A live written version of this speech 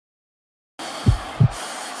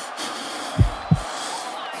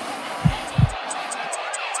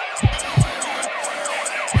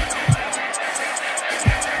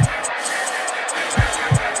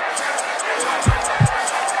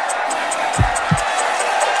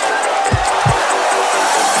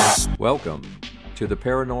Welcome to the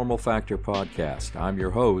Paranormal Factor podcast. I'm your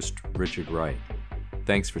host, Richard Wright.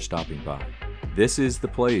 Thanks for stopping by. This is the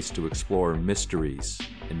place to explore mysteries,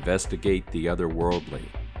 investigate the otherworldly,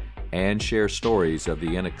 and share stories of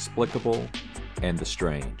the inexplicable and the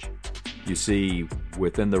strange. You see,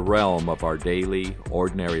 within the realm of our daily,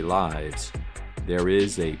 ordinary lives, there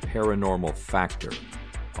is a paranormal factor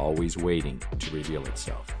always waiting to reveal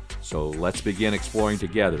itself. So let's begin exploring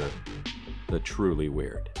together the truly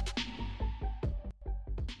weird.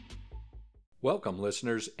 Welcome,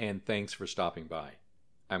 listeners, and thanks for stopping by.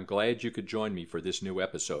 I'm glad you could join me for this new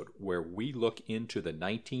episode where we look into the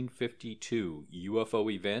 1952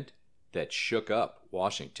 UFO event that shook up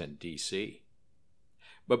Washington, D.C.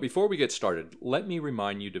 But before we get started, let me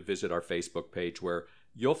remind you to visit our Facebook page where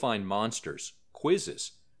you'll find monsters,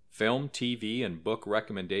 quizzes, film, TV, and book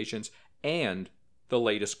recommendations, and the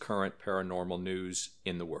latest current paranormal news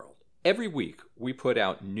in the world. Every week, we put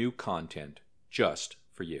out new content just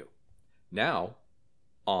for you. Now,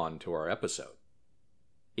 on to our episode.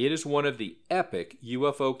 It is one of the epic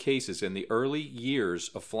UFO cases in the early years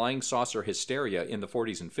of flying saucer hysteria in the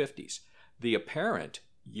 40s and 50s, the apparent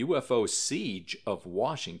UFO siege of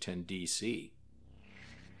Washington, D.C.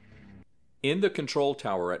 In the control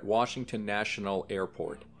tower at Washington National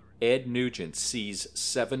Airport, Ed Nugent sees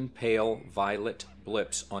 7 pale violet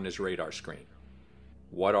blips on his radar screen.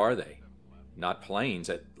 What are they? Not planes,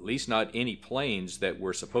 at least not any planes that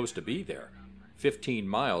were supposed to be there, 15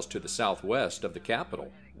 miles to the southwest of the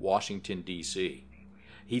capital, Washington, D.C.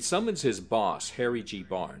 He summons his boss, Harry G.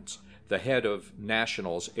 Barnes, the head of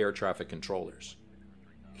National's air traffic controllers.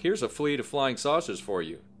 "Here's a fleet of flying saucers for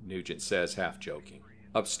you," Nugent says, half joking.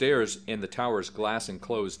 Upstairs in the tower's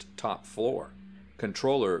glass-enclosed top floor,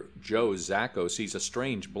 Controller Joe Zacco sees a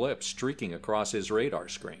strange blip streaking across his radar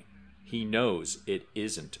screen. He knows it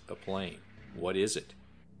isn't a plane. What is it?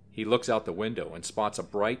 He looks out the window and spots a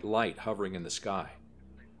bright light hovering in the sky.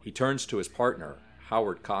 He turns to his partner,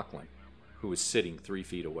 Howard Cochran, who is sitting 3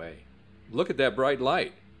 feet away. "Look at that bright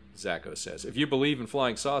light," Zacco says. "If you believe in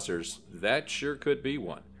flying saucers, that sure could be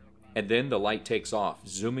one." And then the light takes off,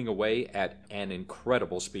 zooming away at an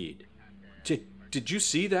incredible speed. Did you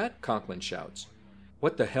see that?" Conklin shouts.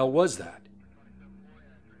 "What the hell was that?"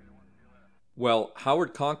 Well,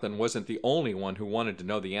 Howard Conklin wasn't the only one who wanted to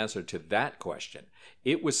know the answer to that question.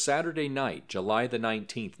 It was Saturday night, July the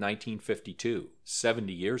 19th, 1952,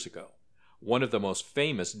 70 years ago, one of the most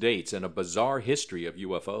famous dates in a bizarre history of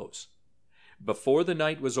UFOs. Before the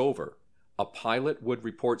night was over, a pilot would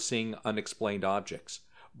report seeing unexplained objects.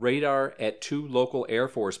 Radar at 2 local Air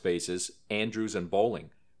Force bases, Andrews and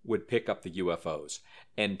Bowling, would pick up the UFOs,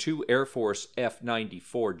 and 2 Air Force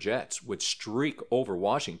F-94 jets would streak over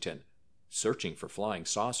Washington, searching for flying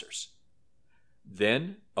saucers.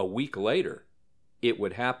 Then, a week later, it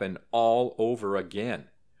would happen all over again.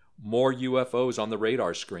 More UFOs on the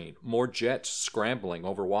radar screen, more jets scrambling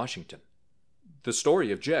over Washington. The story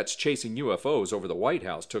of jets chasing UFOs over the White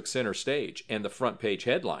House took center stage and the front page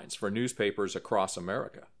headlines for newspapers across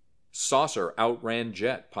America. "Saucer outran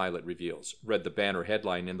jet," pilot reveals, read the banner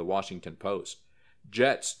headline in the Washington Post.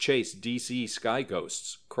 "Jets chase D.C. sky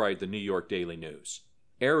ghosts," cried the New York Daily News.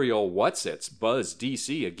 "Aerial whatsits buzz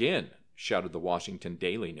D.C. again," shouted the Washington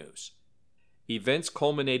Daily News. Events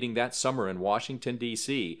culminating that summer in Washington,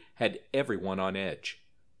 D.C. had everyone on edge.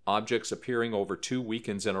 Objects appearing over 2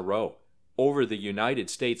 weekends in a row, over the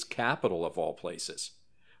United States Capitol of all places.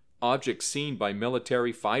 Objects seen by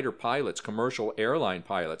military fighter pilots, commercial airline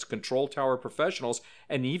pilots, control tower professionals,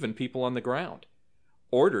 and even people on the ground.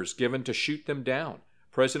 Orders given to shoot them down.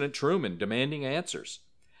 President Truman demanding answers.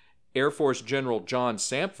 Air Force General John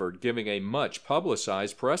Samford giving a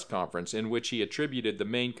much-publicized press conference in which he attributed the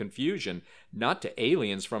main confusion not to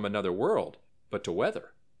aliens from another world, but to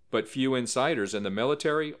weather. But few insiders in the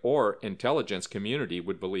military or intelligence community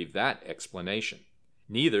would believe that explanation.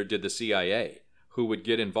 Neither did the CIA, who would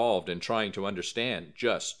get involved in trying to understand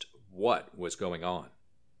just what was going on.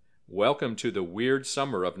 Welcome to the weird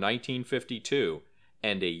summer of 1952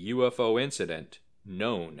 and a UFO incident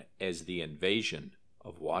known as the invasion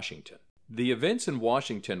of Washington. The events in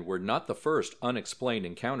Washington were not the first unexplained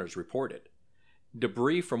encounters reported.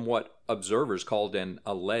 Debris from what observers called an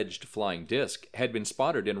alleged flying disc had been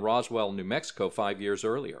spotted in Roswell, New Mexico 5 years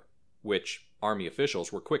earlier, which Army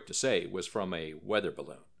officials were quick to say was from a weather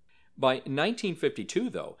balloon. By 1952,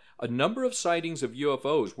 though, a number of sightings of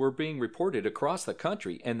UFOs were being reported across the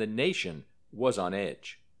country, and the nation was on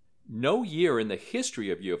edge. No year in the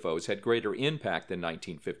history of UFOs had greater impact than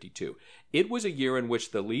 1952. It was a year in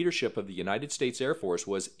which the leadership of the United States Air Force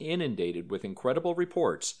was inundated with incredible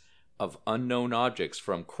reports of unknown objects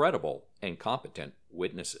from credible and competent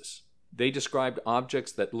witnesses. They described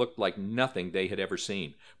objects that looked like nothing they had ever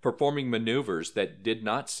seen, performing maneuvers that did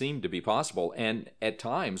not seem to be possible, and at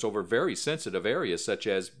times over very sensitive areas such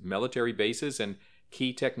as military bases and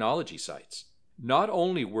key technology sites. Not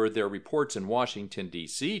only were there reports in Washington,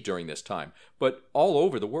 D.C. during this time, but all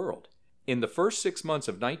over the world. In the first 6 months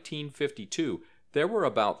of 1952, there were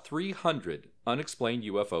about 300 unexplained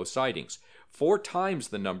UFO sightings, 4 times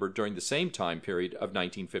the number during the same time period of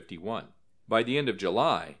 1951. By the end of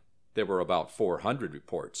July, there were about 400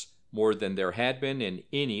 reports, more than there had been in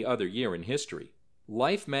any other year in history.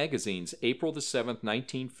 Life magazine's April 7,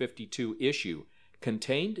 1952 issue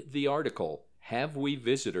contained the article, "Have We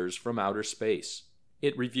Visitors from Outer Space?"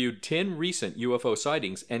 It reviewed 10 recent UFO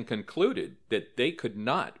sightings and concluded that they could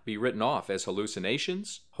not be written off as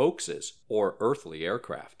hallucinations, hoaxes, or earthly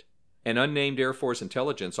aircraft. An unnamed Air Force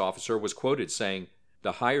intelligence officer was quoted saying,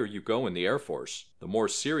 "The higher you go in the Air Force, the more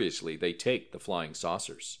seriously they take the flying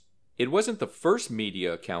saucers." It wasn't the first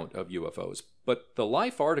media account of UFOs, but the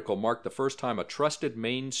Life article marked the first time a trusted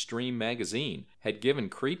mainstream magazine had given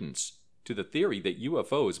credence to the theory that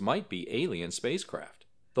UFOs might be alien spacecraft.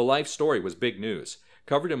 The Life story was big news,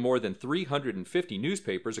 covered in more than 350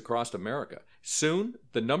 newspapers across America. Soon,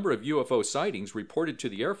 the number of UFO sightings reported to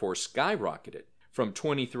the Air Force skyrocketed, from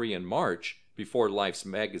 23 in March, before Life's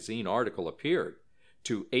magazine article appeared,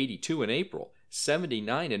 to 82 in April,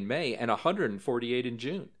 79 in May, and 148 in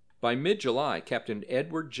June. By mid-July, Captain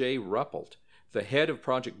Edward J. Ruppelt, the head of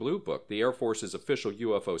Project Blue Book, the Air Force's official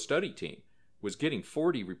UFO study team, was getting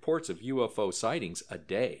 40 reports of UFO sightings a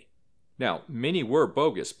day. Now, many were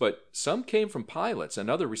bogus, but some came from pilots and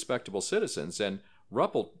other respectable citizens, and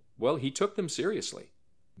Ruppelt, well, he took them seriously.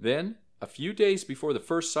 Then, a few days before the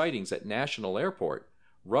first sightings at National Airport,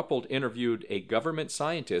 Ruppelt interviewed a government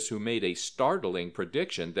scientist who made a startling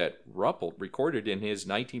prediction that Ruppelt recorded in his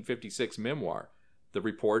 1956 memoir, The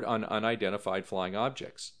Report on Unidentified Flying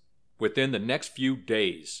Objects. "Within the next few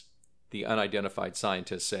days," the unidentified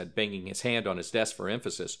scientist said, banging his hand on his desk for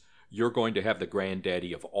emphasis, "you're going to have the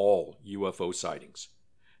granddaddy of all UFO sightings.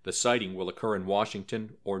 The sighting will occur in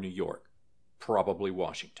Washington or New York. Probably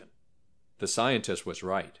Washington." The scientist was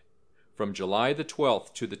right. From July the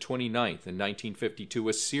 12th to the 29th in 1952,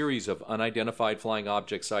 a series of unidentified flying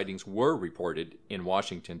object sightings were reported in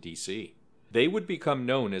Washington, D.C. They would become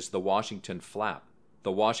known as the Washington Flap,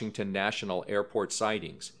 the Washington National Airport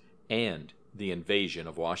sightings, and the invasion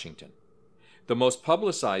of Washington. The most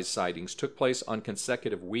publicized sightings took place on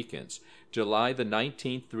consecutive weekends, July the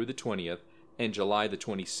 19th through the 20th and July the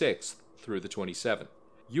 26th through the 27th.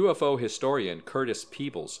 UFO historian Curtis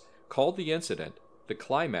Peebles called the incident the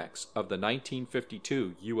climax of the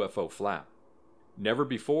 1952 UFO flap. "Never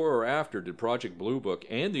before or after did Project Blue Book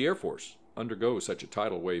and the Air Force undergo such a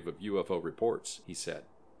tidal wave of UFO reports," he said.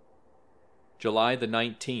 July the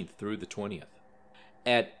 19th through the 20th.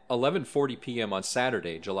 At 11:40 p.m. on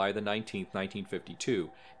Saturday, July the 19th,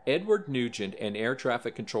 1952, Edward Nugent, an air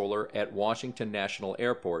traffic controller at Washington National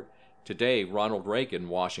Airport, today Ronald Reagan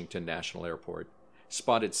Washington National Airport,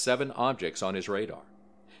 spotted 7 objects on his radar.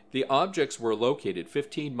 The objects were located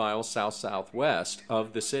 15 miles south-southwest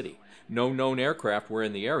of the city. No known aircraft were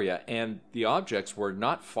in the area, and the objects were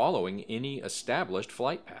not following any established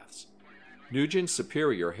flight paths. Nugent's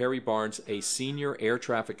superior, Harry Barnes, a senior air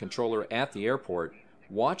traffic controller at the airport,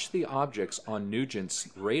 watched the objects on Nugent's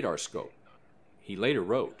radar scope. He later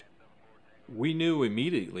wrote, "We knew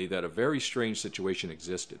immediately that a very strange situation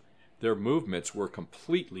existed. Their movements were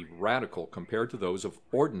completely radical compared to those of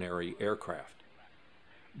ordinary aircraft."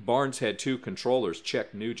 Barnes had 2 controllers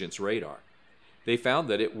check Nugent's radar. They found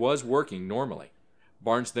that it was working normally.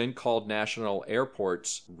 Barnes then called National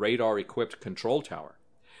Airport's radar-equipped control tower.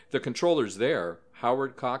 The controllers there,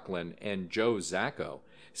 Howard Coughlin and Joe Zacco,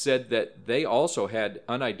 said that they also had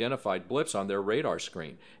unidentified blips on their radar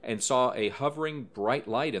screen and saw a hovering bright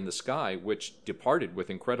light in the sky which departed with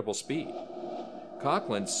incredible speed.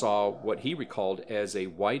 Coughlin saw what he recalled as a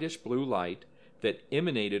whitish blue light that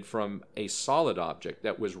emanated from a solid object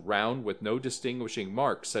that was round with no distinguishing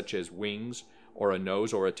marks such as wings or a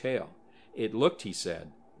nose or a tail. It looked, he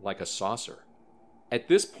said, like a saucer. At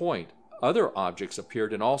this point, other objects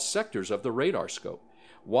appeared in all sectors of the radar scope.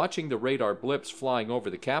 Watching the radar blips flying over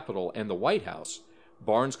the Capitol and the White House,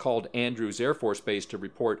 Barnes called Andrews Air Force Base to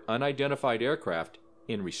report unidentified aircraft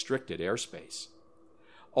in restricted airspace.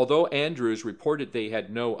 Although Andrews reported they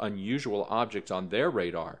had no unusual objects on their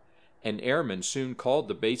radar, an airman soon called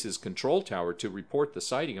the base's control tower to report the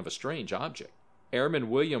sighting of a strange object. Airman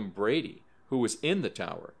William Brady, who was in the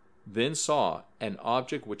tower, then saw an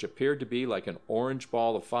object which appeared to be like an orange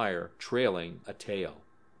ball of fire trailing a tail.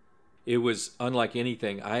 "It was unlike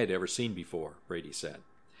anything I had ever seen before," Brady said.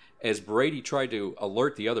 As Brady tried to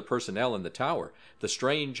alert the other personnel in the tower, the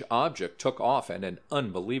strange object took off at an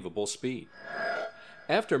unbelievable speed.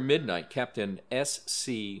 After midnight, Captain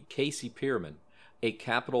S.C. Casey Pierman, a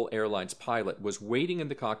Capital Airlines pilot, was waiting in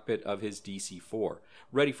the cockpit of his DC-4,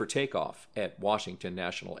 ready for takeoff at Washington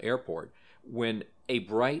National Airport, when a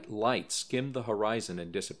bright light skimmed the horizon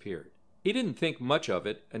and disappeared. He didn't think much of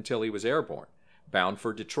it until he was airborne, bound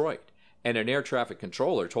for Detroit, and an air traffic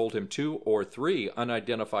controller told him 2 or 3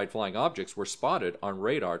 unidentified flying objects were spotted on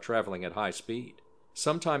radar traveling at high speed.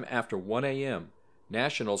 Sometime after 1 a.m.,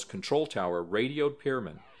 National's control tower radioed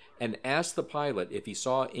Pierman and asked the pilot if he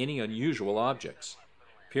saw any unusual objects.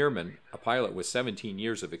 Pierman, a pilot with 17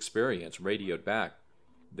 years of experience, radioed back,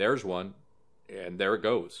 "There's one, and there it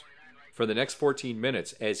goes." For the next 14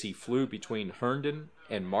 minutes, as he flew between Herndon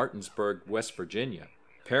and Martinsburg, West Virginia,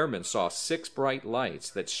 Pierman saw 6 bright lights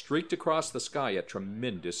that streaked across the sky at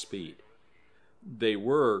tremendous speed. They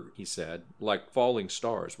were, he said, like falling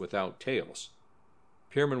stars without tails.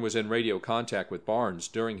 Pierman was in radio contact with Barnes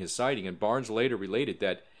during his sighting, and Barnes later related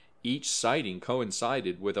that each sighting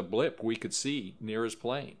coincided with a blip we could see near his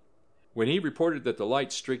plane. When he reported that the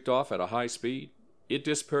light streaked off at a high speed, it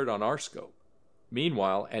disappeared on our scope.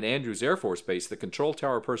 Meanwhile, at Andrews Air Force Base, the control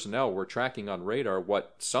tower personnel were tracking on radar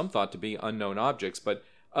what some thought to be unknown objects, but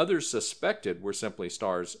others suspected were simply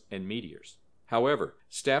stars and meteors. However,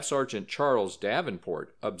 Staff Sergeant Charles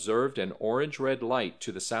Davenport observed an orange-red light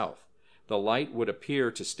to the south. The light would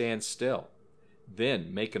appear to stand still,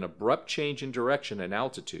 then make an abrupt change in direction and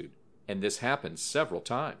altitude, and this happened several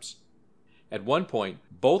times. At one point,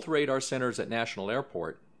 both radar centers at National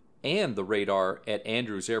Airport and the radar at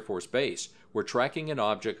Andrews Air Force Base were tracking an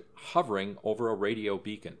object hovering over a radio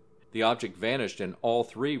beacon. The object vanished in all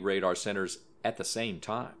 3 radar centers at the same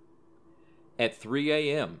time. At 3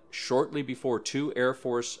 a.m., shortly before 2 Air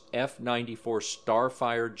Force F-94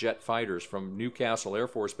 Starfire jet fighters from Newcastle Air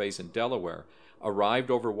Force Base in Delaware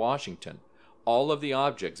arrived over Washington, all of the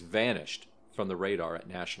objects vanished from the radar at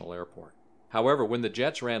National Airport. However, when the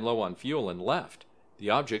jets ran low on fuel and left,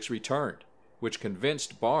 the objects returned, which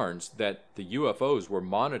convinced Barnes that the UFOs were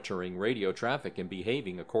monitoring radio traffic and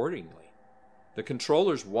behaving accordingly. The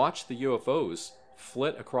controllers watched the UFOs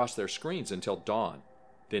flit across their screens until dawn,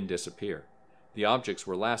 then disappear. The objects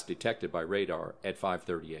were last detected by radar at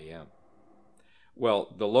 5:30 a.m.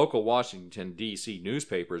 Well, the local Washington, D.C.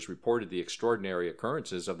 newspapers reported the extraordinary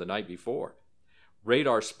occurrences of the night before.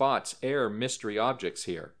 "Radar spots air mystery objects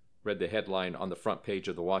here," read the headline on the front page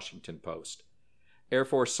of the Washington Post. "Air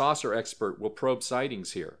Force saucer expert will probe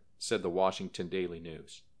sightings here," said the Washington Daily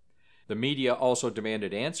News. The media also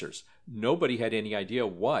demanded answers. Nobody had any idea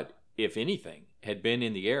what, if anything, had been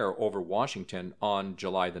in the air over Washington on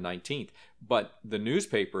July the 19th, but the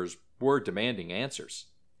newspapers were demanding answers.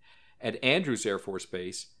 At Andrews Air Force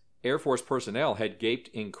Base, Air Force personnel had gaped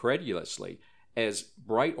incredulously as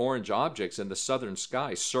bright orange objects in the southern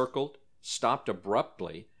sky circled, stopped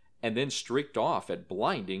abruptly, and then streaked off at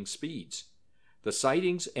blinding speeds. The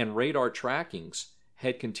sightings and radar trackings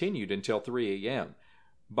had continued until 3 a.m.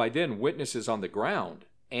 By then, witnesses on the ground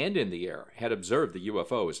and in the air had observed the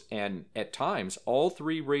UFOs, and at times all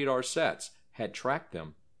 3 radar sets had tracked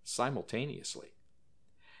them simultaneously.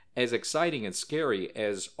 As exciting and scary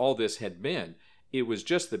as all this had been, it was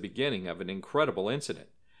just the beginning of an incredible incident.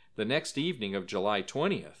 The next evening of July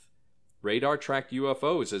 20th, radar tracked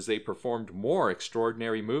UFOs as they performed more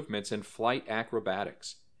extraordinary movements in flight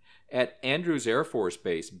acrobatics. At Andrews Air Force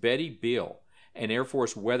Base, Betty Beale, an Air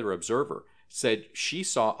Force weather observer, said she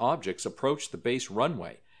saw objects approach the base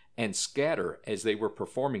runway and scatter as they were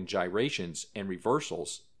performing gyrations and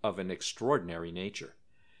reversals of an extraordinary nature.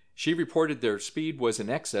 She reported their speed was in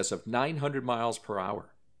excess of 900 miles per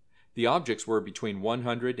hour. The objects were between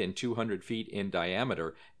 100 and 200 feet in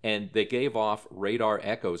diameter, and they gave off radar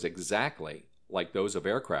echoes exactly like those of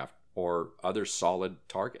aircraft or other solid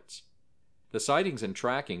targets. The sightings and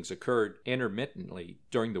trackings occurred intermittently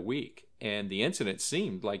during the week, and the incident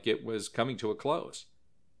seemed like it was coming to a close.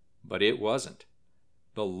 But it wasn't.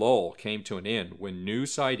 The lull came to an end when new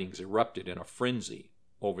sightings erupted in a frenzy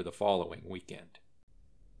over the following weekend.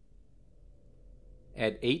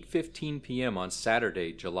 At 8:15 p.m. on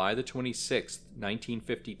Saturday, July the 26th,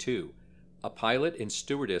 1952, a pilot and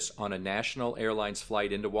stewardess on a National Airlines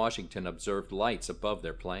flight into Washington observed lights above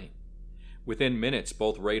their plane. Within minutes,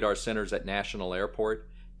 both radar centers at National Airport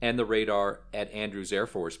and the radar at Andrews Air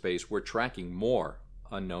Force Base were tracking more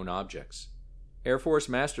unknown objects. Air Force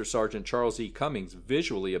Master Sergeant Charles E. Cummings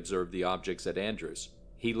visually observed the objects at Andrews.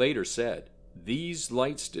 He later said, "These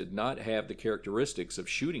lights did not have the characteristics of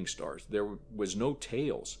shooting stars. There was no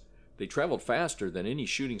tails. They traveled faster than any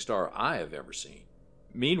shooting star I have ever seen."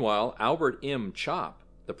 Meanwhile, Albert M. Chop,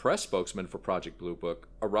 the press spokesman for Project Blue Book,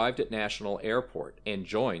 arrived at National Airport and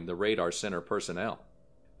joined the Radar Center personnel.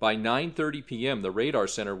 By 9:30 p.m., the Radar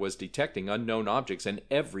Center was detecting unknown objects in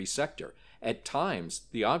every sector. At times,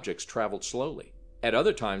 the objects traveled slowly. At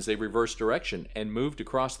other times, they reversed direction and moved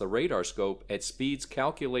across the radar scope at speeds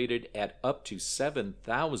calculated at up to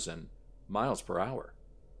 7,000 miles per hour.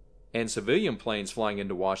 And civilian planes flying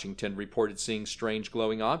into Washington reported seeing strange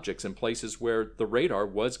glowing objects in places where the radar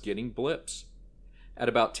was getting blips. At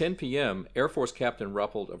about 10 p.m., Air Force Captain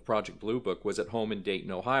Ruppelt of Project Blue Book was at home in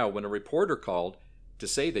Dayton, Ohio, when a reporter called to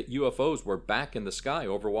say that UFOs were back in the sky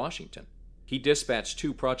over Washington. He dispatched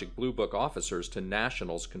 2 Project Blue Book officers to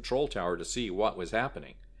National's control tower to see what was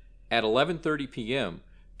happening. At 11:30 p.m.,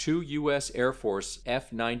 2 U.S. Air Force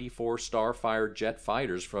F-94 Starfire jet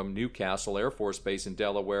fighters from Newcastle Air Force Base in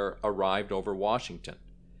Delaware arrived over Washington.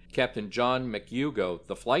 Captain John McHugo,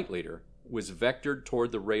 the flight leader, was vectored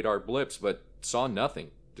toward the radar blips but saw nothing,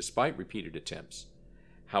 despite repeated attempts.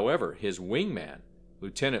 However, his wingman,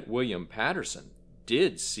 Lieutenant William Patterson,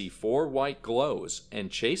 did see 4 white glows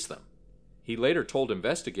and chased them. He later told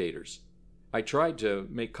investigators, "I tried to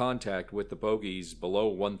make contact with the bogies below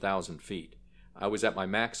 1,000 feet. I was at my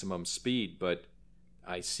maximum speed, but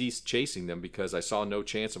I ceased chasing them because I saw no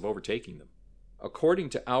chance of overtaking them." According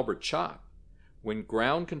to Albert Chop, when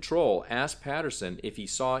ground control asked Patterson if he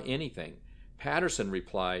saw anything, Patterson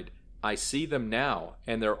replied, "I see them now,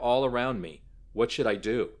 and they're all around me. What should I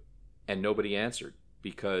do?" And nobody answered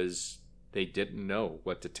because they didn't know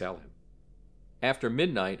what to tell him. After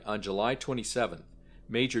midnight on July 27th,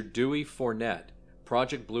 Major Dewey Fournette,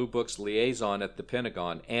 Project Blue Book's liaison at the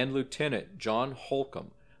Pentagon, and Lieutenant John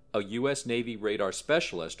Holcomb, a U.S. Navy radar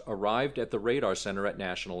specialist, arrived at the Radar Center at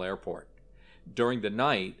National Airport. During the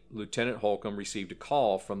night, Lieutenant Holcomb received a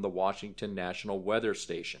call from the Washington National Weather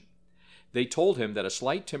Station. They told him that a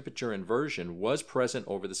slight temperature inversion was present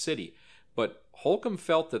over the city, but Holcomb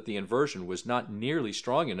felt that the inversion was not nearly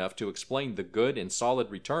strong enough to explain the good and solid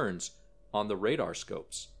returns on the radar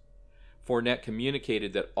scopes. Fournette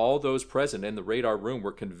communicated that all those present in the radar room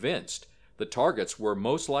were convinced the targets were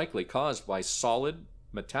most likely caused by solid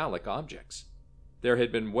metallic objects. There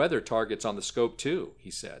had been weather targets on the scope too,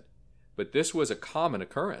 he said, but this was a common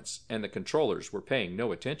occurrence and the controllers were paying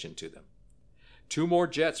no attention to them. 2 more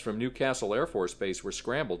jets from Newcastle Air Force Base were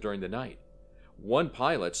scrambled during the night. One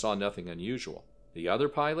pilot saw nothing unusual. The other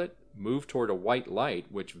pilot moved toward a white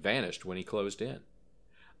light which vanished when he closed in.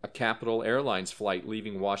 A Capital Airlines flight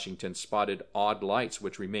leaving Washington spotted odd lights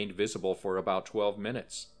which remained visible for about 12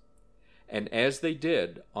 minutes. And as they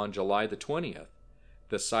did on July the 20th,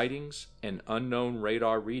 the sightings and unknown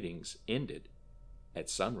radar readings ended at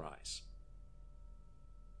sunrise.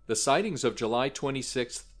 The sightings of July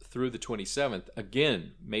 26th through the 27th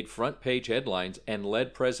again made front-page headlines and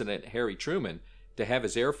led President Harry Truman to have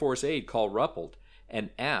his Air Force aide call Ruppelt and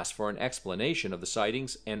ask for an explanation of the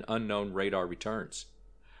sightings and unknown radar returns.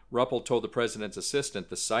 Ruppelt told the president's assistant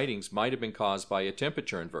the sightings might have been caused by a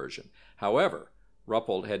temperature inversion. However,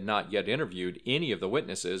 Ruppelt had not yet interviewed any of the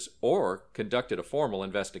witnesses or conducted a formal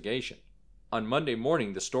investigation. On Monday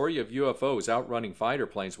morning, the story of UFOs outrunning fighter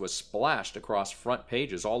planes was splashed across front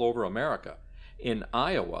pages all over America. In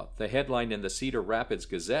Iowa, the headline in the Cedar Rapids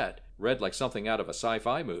Gazette read like something out of a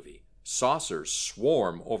sci-fi movie: "Saucers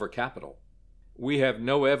swarm over Capitol." "We have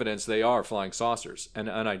no evidence they are flying saucers," an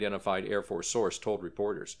unidentified Air Force source told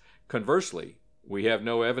reporters. Conversely, "We have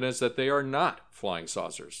no evidence that they are not flying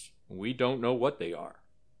saucers. We don't know what they are."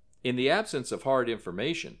 In the absence of hard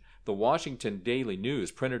information, the Washington Daily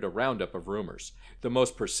News printed a roundup of rumors. The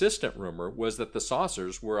most persistent rumor was that the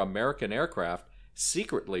saucers were American aircraft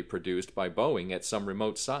secretly produced by Boeing at some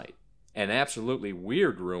remote site. An absolutely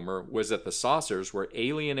weird rumor was that the saucers were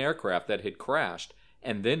alien aircraft that had crashed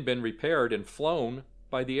and then been repaired and flown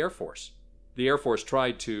by the Air Force. The Air Force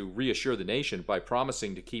tried to reassure the nation by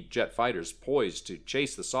promising to keep jet fighters poised to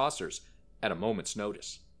chase the saucers at a moment's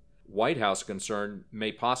notice. White House concern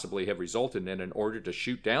may possibly have resulted in an order to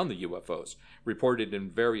shoot down the UFOs, reported in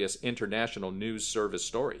various international news service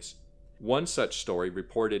stories. One such story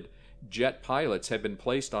reported jet pilots had been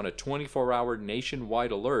placed on a 24-hour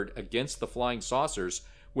nationwide alert against the flying saucers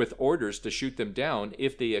with orders to shoot them down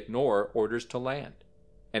if they ignore orders to land.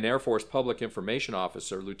 An Air Force Public Information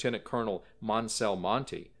Officer, Lieutenant Colonel Monsell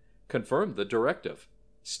Monty, confirmed the directive,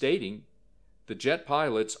 stating, "The jet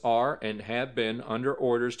pilots are and have been under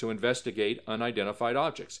orders to investigate unidentified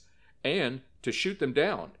objects, and to shoot them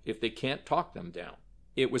down if they can't talk them down."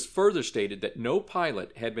 It was further stated that no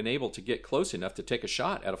pilot had been able to get close enough to take a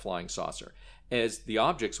shot at a flying saucer, as the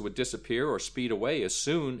objects would disappear or speed away as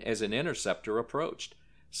soon as an interceptor approached.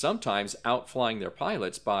 sometimes outflying their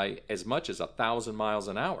pilots by as much as 1,000 miles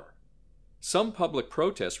an hour. Some public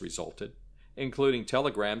protests resulted, including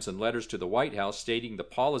telegrams and letters to the White House stating the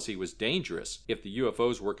policy was dangerous if the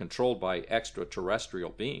UFOs were controlled by extraterrestrial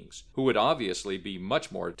beings, who would obviously be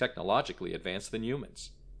much more technologically advanced than humans.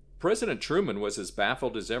 President Truman was as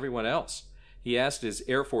baffled as everyone else. He asked his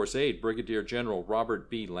Air Force aide, Brigadier General Robert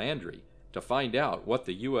B. Landry, to find out what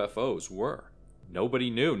the UFOs were. Nobody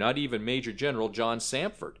knew, not even Major General John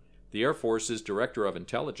Samford, the Air Force's Director of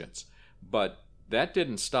Intelligence. But that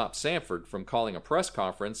didn't stop Samford from calling a press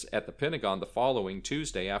conference at the Pentagon the following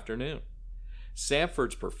Tuesday afternoon.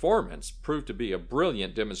 Samford's performance proved to be a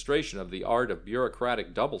brilliant demonstration of the art of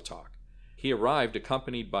bureaucratic double-talk. He arrived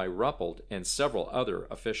accompanied by Ruppelt and several other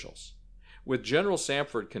officials. With General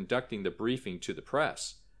Samford conducting the briefing to the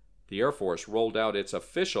press, the Air Force rolled out its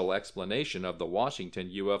official explanation of the Washington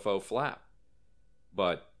UFO flap.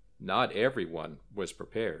 But not everyone was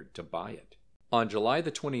prepared to buy it. On July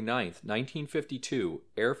the 29th, 1952,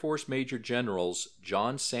 Air Force Major Generals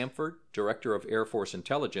John Samford, Director of Air Force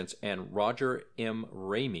Intelligence, and Roger M.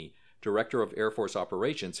 Ramey, Director of Air Force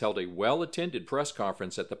Operations, held a well-attended press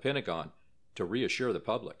conference at the Pentagon to reassure the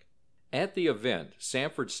public. At the event,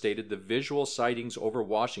 Samford stated the visual sightings over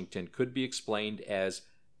Washington could be explained as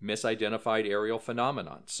misidentified aerial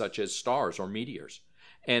phenomenon, such as stars or meteors,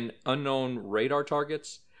 and unknown radar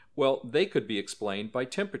targets. Well, they could be explained by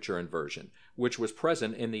temperature inversion, which was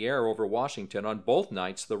present in the air over Washington on both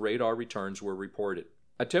nights the radar returns were reported.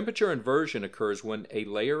 A temperature inversion occurs when a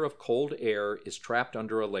layer of cold air is trapped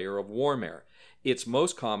under a layer of warm air. It's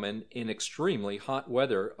most common in extremely hot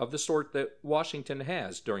weather of the sort that Washington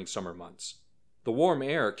has during summer months. The warm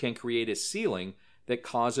air can create a ceiling that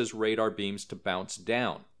causes radar beams to bounce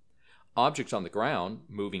down. Objects on the ground,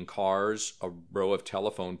 moving cars, a row of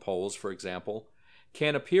telephone poles, for example,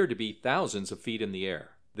 can appear to be thousands of feet in the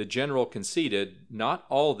air. The general conceded not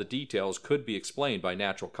all the details could be explained by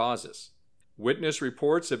natural causes. Witness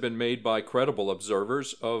reports have been made by credible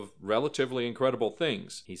observers of relatively incredible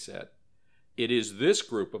things, he said. It is this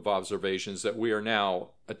group of observations that we are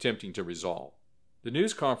now attempting to resolve. The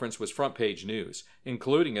news conference was front-page news,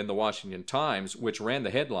 including in the Washington Times, which ran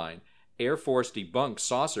the headline, "Air Force debunks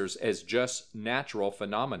saucers as just natural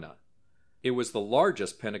phenomena." It was the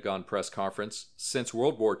largest Pentagon press conference since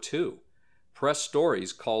World War II. Press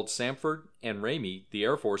stories called Samford and Ramey the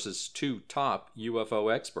Air Force's two top UFO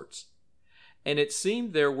experts. And it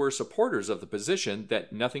seemed there were supporters of the position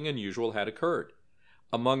that nothing unusual had occurred.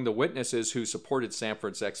 Among the witnesses who supported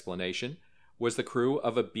Samford's explanation was the crew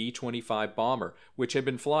of a B-25 bomber, which had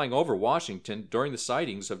been flying over Washington during the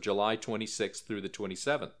sightings of July 26th through the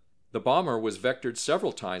 27th. The bomber was vectored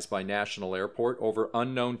several times by National Airport over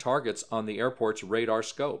unknown targets on the airport's radar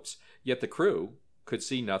scopes, yet the crew could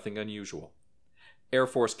see nothing unusual. Air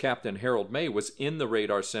Force Captain Harold May was in the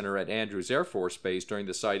radar center at Andrews Air Force Base during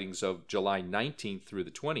the sightings of July 19th through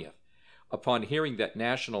the 20th. Upon hearing that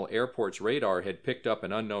National Airport's radar had picked up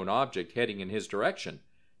an unknown object heading in his direction,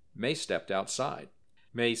 May stepped outside.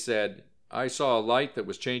 May said, "I saw a light that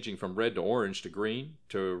was changing from red to orange to green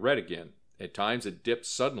to red again. At times it dipped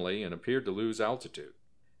suddenly and appeared to lose altitude."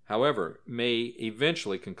 However, May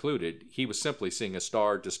eventually concluded he was simply seeing a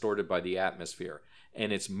star distorted by the atmosphere,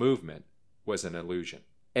 and its movement was an illusion.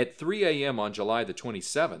 At 3 a.m. on July the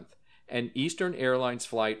 27th, an Eastern Airlines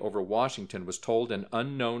flight over Washington was told an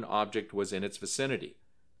unknown object was in its vicinity.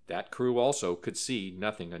 That crew also could see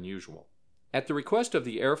nothing unusual. At the request of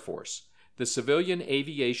the Air Force, the Civilian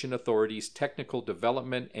Aviation Authority's Technical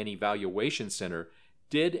Development and Evaluation Center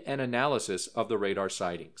did an analysis of the radar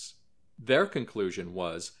sightings. Their conclusion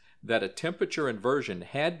was that a temperature inversion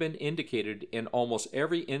had been indicated in almost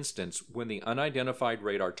every instance when the unidentified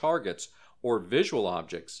radar targets or visual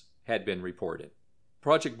objects had been reported.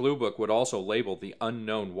 Project Blue Book would also label the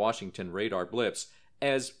unknown Washington radar blips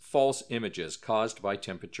as false images caused by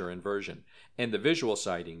temperature inversion, and the visual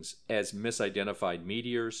sightings as misidentified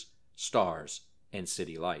meteors, stars, and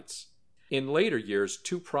city lights. In later years,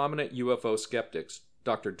 two prominent UFO skeptics,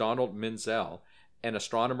 Dr. Donald Menzel, an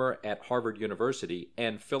astronomer at Harvard University,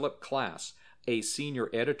 and Philip Klass, a senior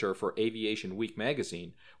editor for Aviation Week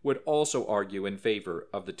magazine, would also argue in favor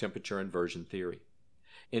of the temperature inversion theory.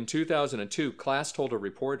 In 2002, Klass told a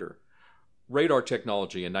reporter, "Radar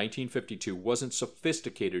technology in 1952 wasn't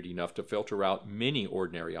sophisticated enough to filter out many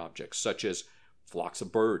ordinary objects, such as flocks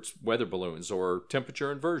of birds, weather balloons, or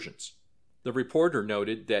temperature inversions." The reporter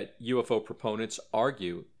noted that UFO proponents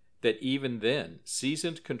argue that even then,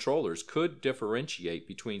 seasoned controllers could differentiate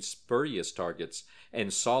between spurious targets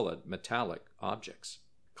and solid metallic objects.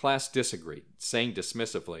 Klass disagreed, saying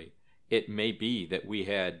dismissively, It may be that we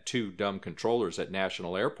had two dumb controllers at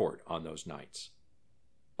National Airport on those nights.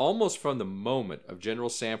 Almost from the moment of General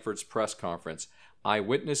Sanford's press conference,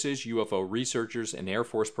 eyewitnesses, UFO researchers, and Air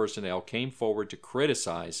Force personnel came forward to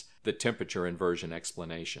criticize the temperature inversion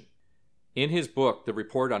explanation. In his book, The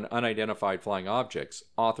Report on Unidentified Flying Objects,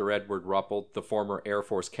 author Edward Ruppelt, the former Air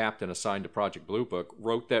Force captain assigned to Project Blue Book,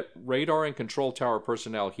 wrote that radar and control tower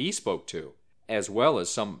personnel he spoke to, as well as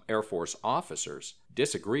some Air Force officers,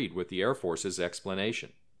 disagreed with the Air Force's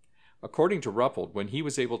explanation. According to Ruppelt, when he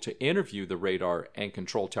was able to interview the radar and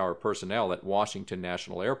control tower personnel at Washington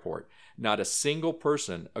National Airport, not a single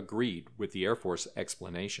person agreed with the Air Force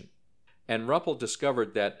explanation. And Ruppelt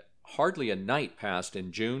discovered that hardly a night passed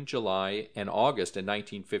in June, July, and August in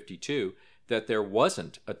 1952 that there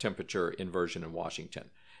wasn't a temperature inversion in Washington,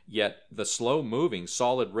 yet the slow-moving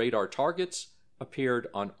solid radar targets appeared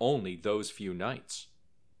on only those few nights.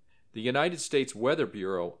 The United States Weather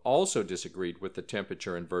Bureau also disagreed with the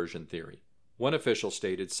temperature inversion theory. One official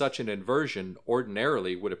stated such an inversion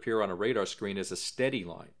ordinarily would appear on a radar screen as a steady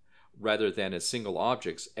line, rather than as single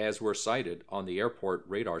objects as were sighted on the airport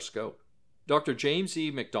radar scope. Dr. James E.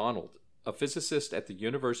 McDonald, a physicist at the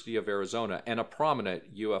University of Arizona and a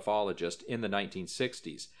prominent ufologist in the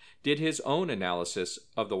 1960s, did his own analysis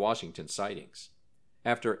of the Washington sightings.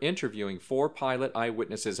 After interviewing 4 pilot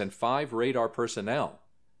eyewitnesses and 5 radar personnel,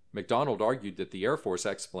 McDonald argued that the Air Force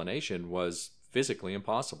explanation was physically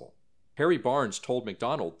impossible. Harry Barnes told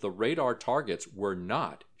McDonald the radar targets were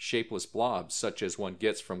not shapeless blobs such as one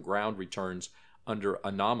gets from ground returns under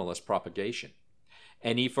anomalous propagation.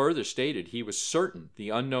 And he further stated he was certain the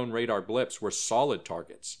unknown radar blips were solid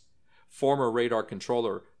targets. Former radar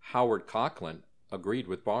controller Howard Cochran agreed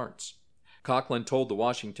with Barnes. Cochran told the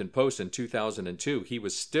Washington Post in 2002 he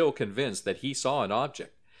was still convinced that he saw an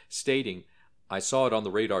object, stating, "I saw it on the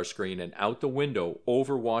radar screen and out the window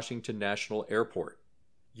over Washington National Airport."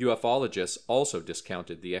 Ufologists also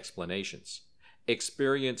discounted the explanations.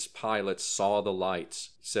 "Experienced pilots saw the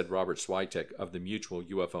lights," said Robert Switek of the Mutual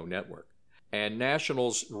UFO Network. And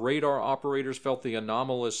National's radar operators felt the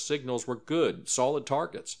anomalous signals were good, solid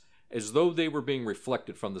targets, as though they were being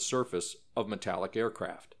reflected from the surface of metallic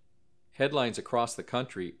aircraft. Headlines across the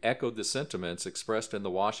country echoed the sentiments expressed in the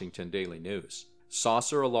Washington Daily News.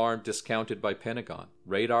 Saucer alarm discounted by Pentagon.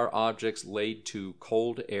 Radar objects laid to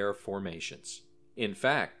cold air formations. In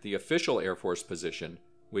fact, the official Air Force position,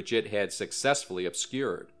 which it had successfully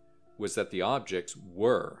obscured, was that the objects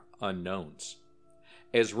were unknowns.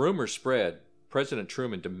 As rumors spread, President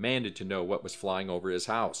Truman demanded to know what was flying over his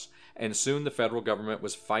house, and soon the federal government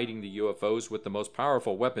was fighting the UFOs with the most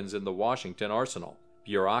powerful weapons in the Washington arsenal: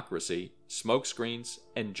 bureaucracy, smokescreens,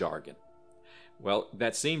 and jargon. Well,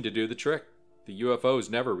 that seemed to do the trick. The UFOs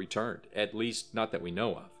never returned, at least not that we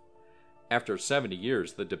know of. After 70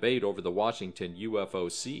 years, the debate over the Washington UFO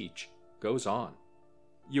siege goes on.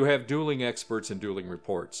 You have dueling experts and dueling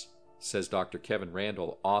reports, says Dr. Kevin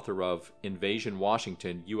Randall, author of Invasion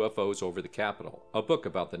Washington, UFOs Over the Capitol, a book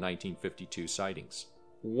about the 1952 sightings.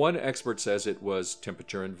 One expert says it was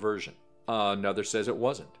temperature inversion. Another says it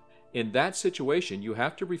wasn't. In that situation, you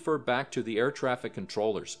have to refer back to the air traffic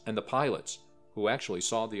controllers and the pilots who actually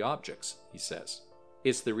saw the objects, he says.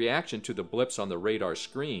 It's the reaction to the blips on the radar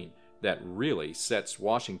screen that really sets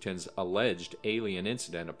Washington's alleged alien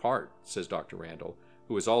incident apart, says Dr. Randall,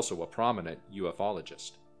 who is also a prominent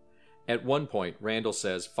ufologist. At one point, Randall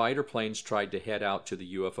says fighter planes tried to head out to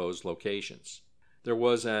the UFO's locations. There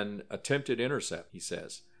was an attempted intercept, he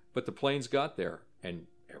says, but the planes got there and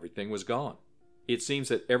everything was gone. It seems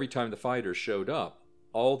that every time the fighters showed up,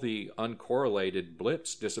 all the uncorrelated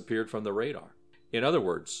blips disappeared from the radar. In other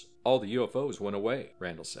words, all the UFOs went away,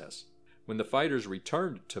 Randall says. When the fighters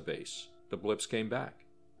returned to base, the blips came back.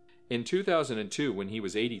 In 2002, when he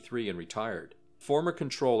was 83 and retired, former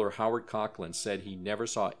controller Howard Cochran said he never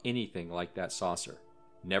saw anything like that saucer.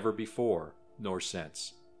 Never before, nor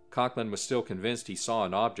since. Cochran was still convinced he saw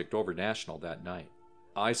an object over National that night.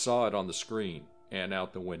 "I saw it on the screen and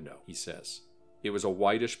out the window," he says. It was a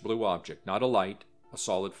whitish blue object, not a light, a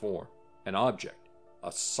solid form. An object,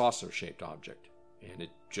 a saucer-shaped object. And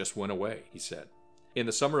it just went away, he said. In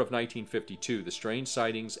the summer of 1952, the strange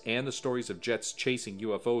sightings and the stories of jets chasing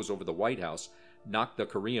UFOs over the White House knocked the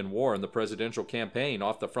Korean War and the presidential campaign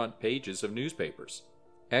off the front pages of newspapers.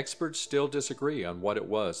 Experts still disagree on what it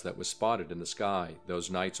was that was spotted in the sky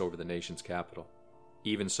those nights over the nation's capital.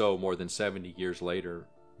 Even so, more than 70 years later,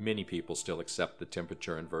 many people still accept the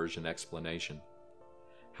temperature inversion explanation.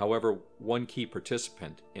 However, one key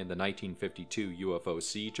participant in the 1952 UFO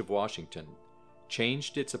siege of Washington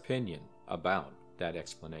changed its opinion about that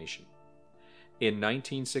explanation. In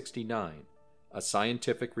 1969, a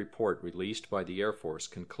scientific report released by the Air Force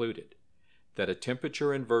concluded that a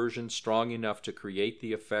temperature inversion strong enough to create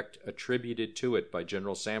the effect attributed to it by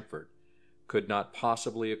General Samford could not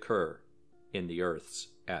possibly occur in the Earth's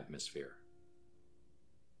atmosphere.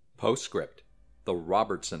 Postscript: the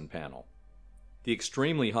Robertson Panel. The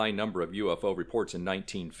extremely high number of UFO reports in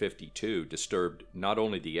 1952 disturbed not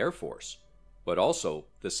only the Air Force, but also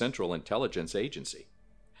the Central Intelligence Agency.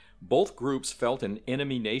 Both groups felt an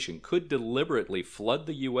enemy nation could deliberately flood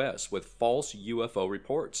the U.S. with false UFO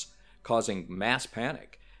reports, causing mass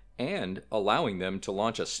panic and allowing them to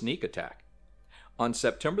launch a sneak attack. On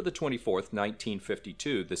September the 24th,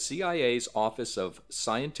 1952, the CIA's Office of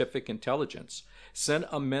Scientific Intelligence sent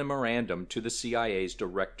a memorandum to the CIA's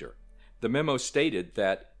director. The memo stated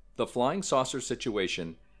that the flying saucer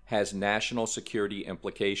situation has national security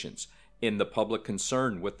implications. In the public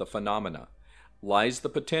concern with the phenomena lies the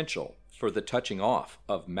potential for the touching off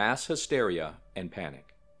of mass hysteria and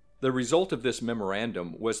panic. The result of this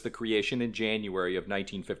memorandum was the creation in January of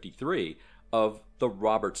 1953 of the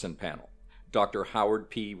Robertson Panel. Dr.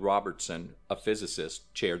 Howard P. Robertson, a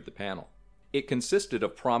physicist, chaired the panel. It consisted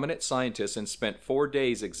of prominent scientists and spent 4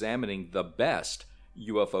 days examining the best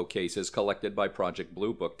UFO cases collected by Project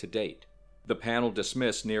Blue Book to date. The panel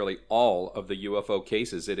dismissed nearly all of the UFO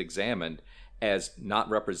cases it examined as not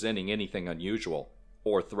representing anything unusual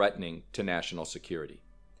or threatening to national security.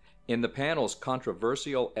 In the panel's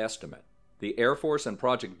controversial estimate, the Air Force and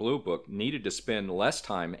Project Blue Book needed to spend less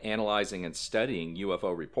time analyzing and studying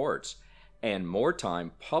UFO reports and more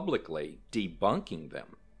time publicly debunking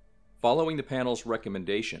them. Following the panel's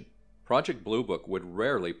recommendation, Project Blue Book would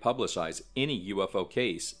rarely publicize any UFO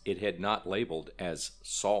case it had not labeled as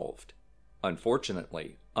solved.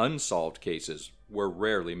 Unfortunately, unsolved cases were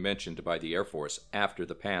rarely mentioned by the Air Force after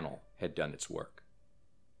the panel had done its work.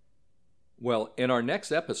 Well, in our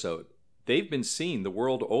next episode, they've been seen the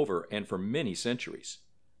world over and for many centuries.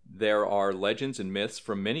 There are legends and myths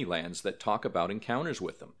from many lands that talk about encounters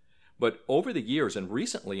with them. But over the years and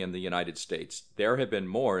recently in the United States, there have been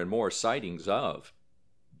more and more sightings of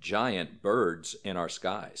giant birds in our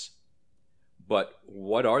skies. But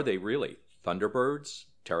what are they really? Thunderbirds?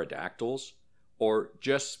 Pterodactyls? Or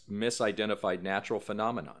just misidentified natural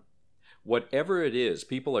phenomenon? Whatever it is,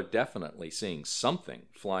 people are definitely seeing something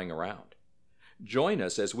flying around. Join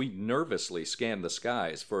us as we nervously scan the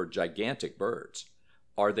skies for gigantic birds.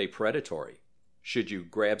 Are they predatory? Should you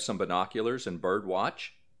grab some binoculars and bird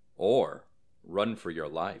watch? Or run for your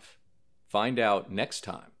life? Find out next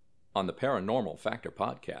time on the Paranormal Factor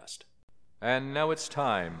podcast. And now it's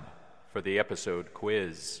time for the episode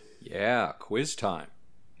quiz. Yeah, quiz time.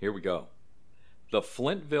 Here we go. The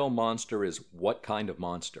Flintville monster is what kind of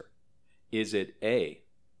monster? Is it A,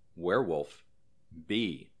 werewolf,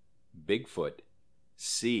 B, Bigfoot,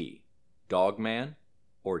 C, Dogman,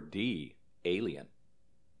 or D, alien?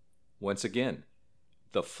 Once again,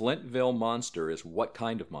 the Flintville monster is what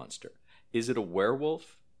kind of monster? Is it a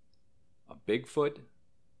werewolf, a Bigfoot,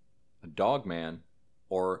 a Dogman,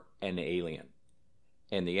 or an alien?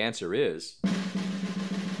 And the answer is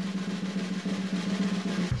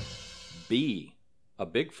B, a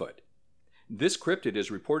Bigfoot. This cryptid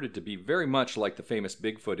is reported to be very much like the famous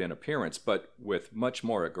Bigfoot in appearance, but with much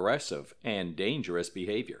more aggressive and dangerous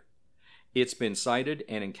behavior. It's been sighted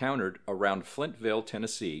and encountered around Flintville,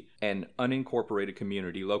 Tennessee, an unincorporated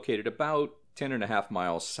community located about 10.5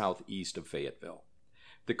 miles southeast of Fayetteville.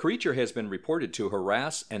 The creature has been reported to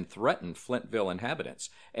harass and threaten Flintville inhabitants,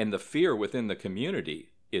 and the fear within the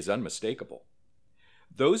community is unmistakable.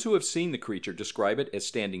 Those who have seen the creature describe it as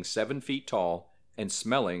standing 7 feet tall and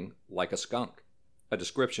smelling like a skunk, a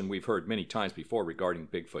description we've heard many times before regarding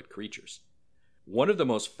Bigfoot creatures. One of the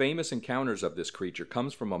most famous encounters of this creature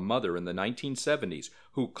comes from a mother in the 1970s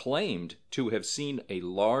who claimed to have seen a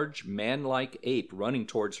large man-like ape running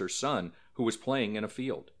towards her son who was playing in a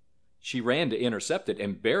field. She ran to intercept it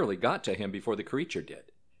and barely got to him before the creature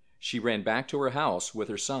did. She ran back to her house with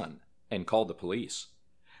her son and called the police.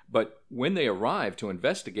 But when they arrived to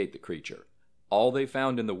investigate the creature, all they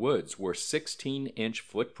found in the woods were 16-inch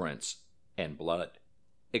footprints and blood.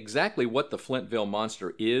 Exactly what the Flintville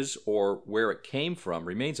monster is or where it came from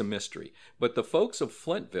remains a mystery, but the folks of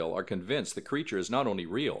Flintville are convinced the creature is not only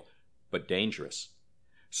real, but dangerous.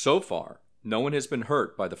 So far, no one has been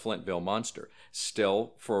hurt by the Flintville monster.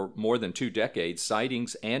 Still, for more than 2 decades,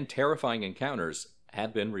 sightings and terrifying encounters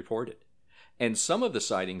have been reported. And some of the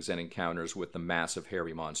sightings and encounters with the massive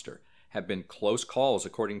hairy monster have been close calls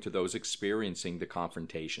according to those experiencing the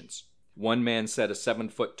confrontations. One man said a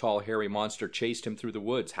 7-foot-tall hairy monster chased him through the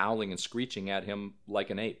woods, howling and screeching at him like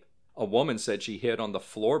an ape. A woman said she hid on the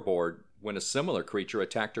floorboard when a similar creature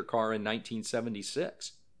attacked her car in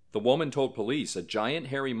 1976. The woman told police a giant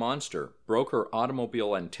hairy monster broke her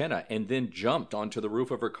automobile antenna and then jumped onto the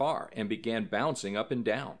roof of her car and began bouncing up and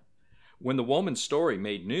down. When the woman's story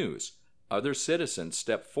made news, other citizens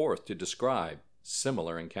stepped forth to describe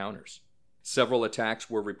similar encounters. Several attacks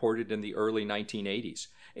were reported in the early 1980s,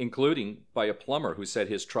 including by a plumber who said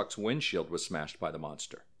his truck's windshield was smashed by the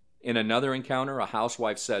monster. In another encounter, a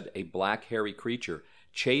housewife said a black hairy creature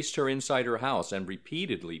chased her inside her house and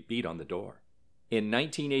repeatedly beat on the door. In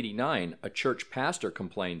 1989, a church pastor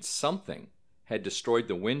complained something had destroyed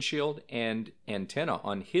the windshield and antenna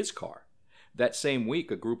on his car. That same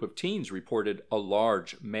week, a group of teens reported a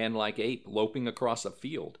large, man-like ape loping across a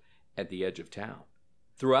field at the edge of town.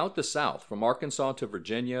 Throughout the South, from Arkansas to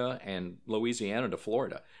Virginia and Louisiana to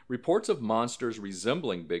Florida, reports of monsters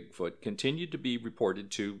resembling Bigfoot continued to be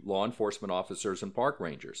reported to law enforcement officers and park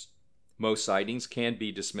rangers. Most sightings can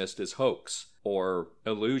be dismissed as hoax or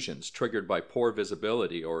illusions triggered by poor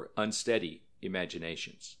visibility or unsteady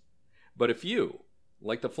imaginations. But a few,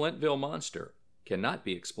 like the Flintville monster, cannot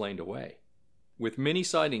be explained away. With many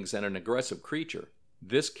sightings and an aggressive creature,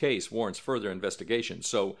 this case warrants further investigation,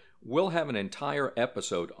 so we'll have an entire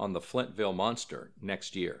episode on the Flintville monster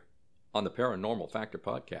next year on the Paranormal Factor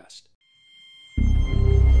podcast.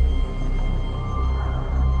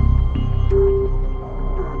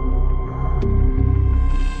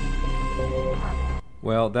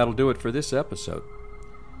 Well, that'll do it for this episode.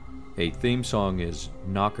 A theme song is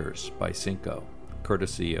Knockers by Cinco,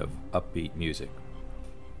 courtesy of Upbeat Music.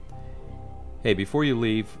 Hey, before you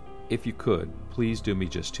leave, if you could, please do me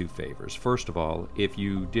just two favors. First of all, if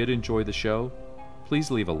you did enjoy the show, please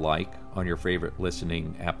leave a like on your favorite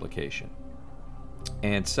listening application.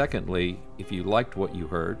 And secondly, if you liked what you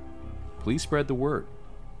heard, please spread the word.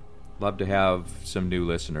 Love to have some new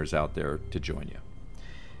listeners out there to join you.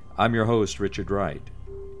 I'm your host, Richard Wright.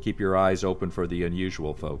 Keep your eyes open for the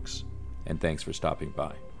unusual, folks, and thanks for stopping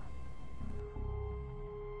by.